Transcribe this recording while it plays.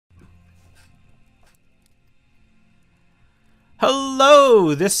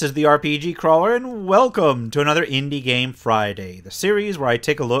Hello, this is the RPG Crawler, and welcome to another Indie Game Friday, the series where I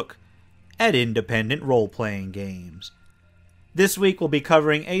take a look at independent role-playing games. This week we'll be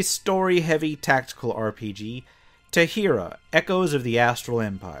covering a story-heavy tactical RPG, Tahira, Echoes of the Astral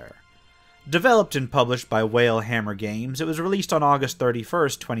Empire. Developed and published by Whalehammer Games, it was released on August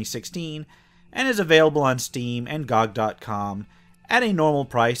 31st, 2016, and is available on Steam and GOG.com at a normal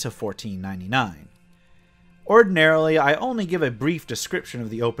price of $14.99. Ordinarily, I only give a brief description of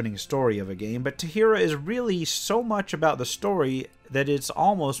the opening story of a game, but Tahira is really so much about the story that it's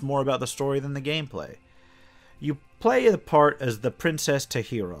almost more about the story than the gameplay. You play the part as the Princess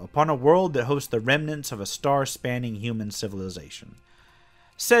Tahira upon a world that hosts the remnants of a star-spanning human civilization.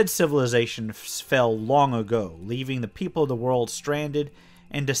 Said civilization fell long ago, leaving the people of the world stranded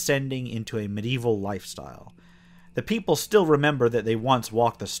and descending into a medieval lifestyle. The people still remember that they once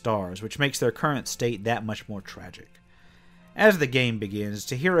walked the stars, which makes their current state that much more tragic. As the game begins,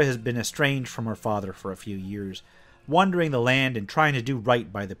 Tahira has been estranged from her father for a few years, wandering the land and trying to do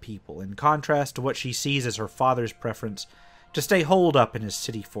right by the people, in contrast to what she sees as her father's preference to stay holed up in his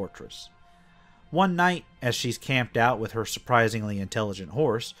city fortress. One night, as she's camped out with her surprisingly intelligent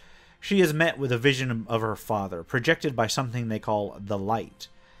horse, she is met with a vision of her father, projected by something they call the Light,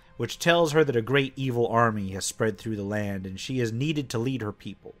 which tells her that a great evil army has spread through the land and she is needed to lead her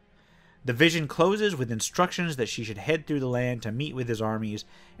people. The vision closes with instructions that she should head through the land to meet with his armies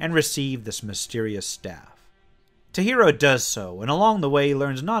and receive this mysterious staff. Tahira does so, and along the way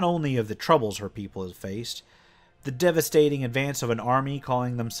learns not only of the troubles her people have faced, the devastating advance of an army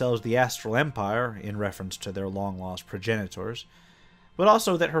calling themselves the Astral Empire, in reference to their long-lost progenitors, but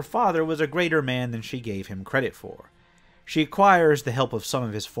also that her father was a greater man than she gave him credit for. She acquires the help of some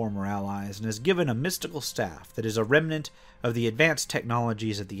of his former allies and is given a mystical staff that is a remnant of the advanced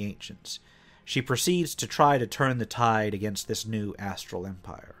technologies of the ancients. She proceeds to try to turn the tide against this new astral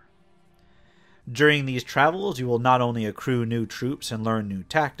empire. During these travels, you will not only accrue new troops and learn new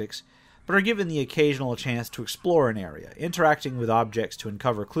tactics, but are given the occasional chance to explore an area, interacting with objects to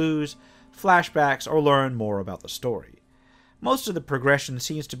uncover clues, flashbacks, or learn more about the story. Most of the progression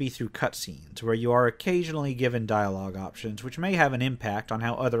seems to be through cutscenes, where you are occasionally given dialogue options which may have an impact on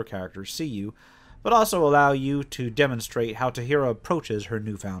how other characters see you, but also allow you to demonstrate how Tahira approaches her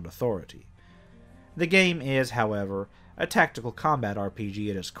newfound authority. The game is, however, a tactical combat RPG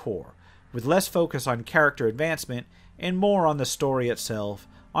at its core, with less focus on character advancement and more on the story itself,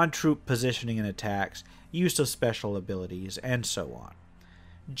 on troop positioning and attacks, use of special abilities, and so on.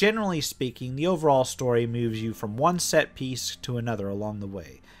 Generally speaking, the overall story moves you from one set piece to another along the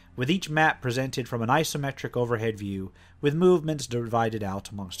way, with each map presented from an isometric overhead view, with movements divided out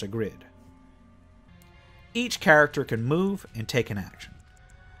amongst a grid. Each character can move and take an action.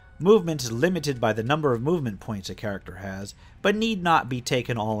 Movement is limited by the number of movement points a character has, but need not be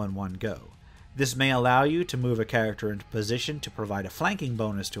taken all in one go. This may allow you to move a character into position to provide a flanking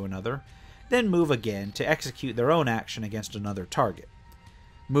bonus to another, then move again to execute their own action against another target.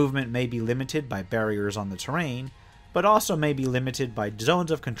 Movement may be limited by barriers on the terrain, but also may be limited by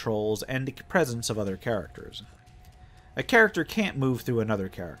zones of controls and the presence of other characters. A character can't move through another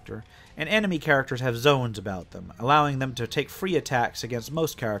character, and enemy characters have zones about them, allowing them to take free attacks against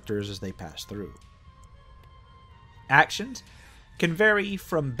most characters as they pass through. Actions can vary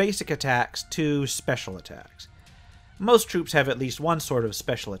from basic attacks to special attacks. Most troops have at least one sort of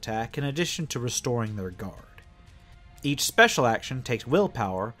special attack in addition to restoring their guard. Each special action takes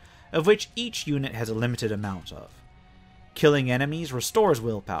willpower, of which each unit has a limited amount of. Killing enemies restores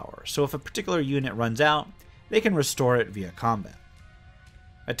willpower, so if a particular unit runs out, they can restore it via combat.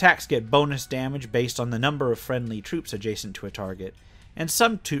 Attacks get bonus damage based on the number of friendly troops adjacent to a target, and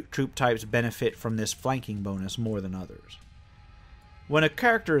some troop types benefit from this flanking bonus more than others. When a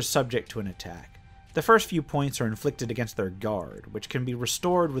character is subject to an attack, the first few points are inflicted against their guard, which can be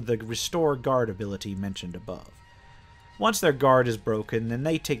restored with the Restore Guard ability mentioned above. Once their guard is broken, then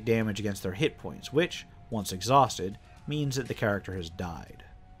they take damage against their hit points, which, once exhausted, means that the character has died.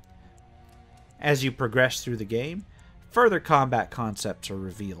 As you progress through the game, further combat concepts are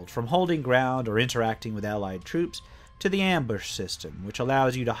revealed, from holding ground or interacting with allied troops to the ambush system, which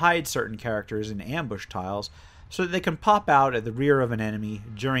allows you to hide certain characters in ambush tiles so that they can pop out at the rear of an enemy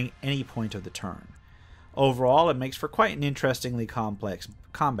during any point of the turn. Overall, it makes for quite an interestingly complex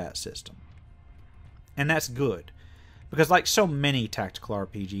combat system. And that's good, because like so many tactical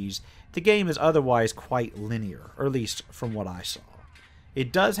RPGs, the game is otherwise quite linear, or at least from what I saw.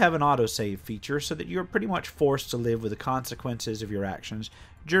 It does have an autosave feature so that you're pretty much forced to live with the consequences of your actions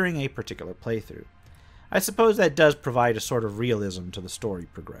during a particular playthrough. I suppose that does provide a sort of realism to the story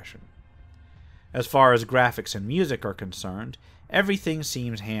progression. As far as graphics and music are concerned, everything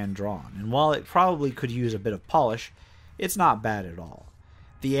seems hand-drawn, and while it probably could use a bit of polish, it's not bad at all.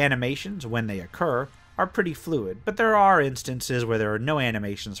 The animations, when they occur, are pretty fluid, but there are instances where there are no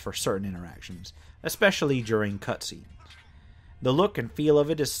animations for certain interactions, especially during cutscenes. The look and feel of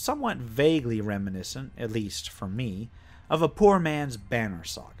it is somewhat vaguely reminiscent, at least for me, of a poor man's Banner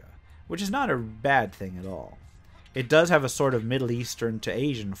Saga, which is not a bad thing at all. It does have a sort of Middle Eastern to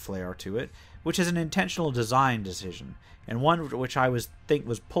Asian flair to it, which is an intentional design decision, and one which I think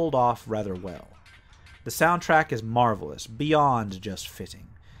was pulled off rather well. The soundtrack is marvelous, beyond just fitting.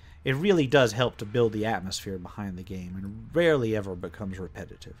 It really does help to build the atmosphere behind the game, and rarely ever becomes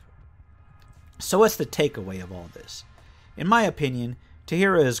repetitive. So what's the takeaway of all this? In my opinion,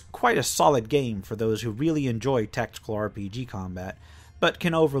 Tahira is quite a solid game for those who really enjoy tactical RPG combat, but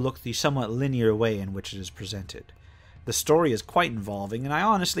can overlook the somewhat linear way in which it is presented. The story is quite involving, and I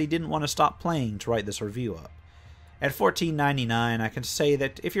honestly didn't want to stop playing to write this review up. At $14.99, I can say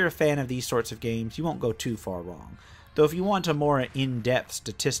that if you're a fan of these sorts of games, you won't go too far wrong. Though if you want a more in-depth,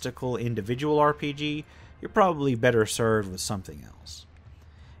 statistical, individual RPG, you're probably better served with something else.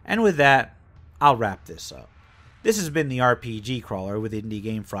 And with that, I'll wrap this up. This has been the RPG Crawler with Indie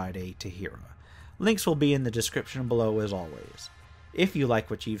Game Friday, Tahira. Links will be in the description below as always. If you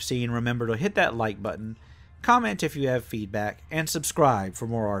like what you've seen, remember to hit that like button, comment if you have feedback, and subscribe for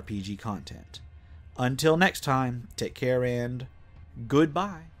more RPG content. Until next time, take care and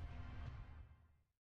goodbye.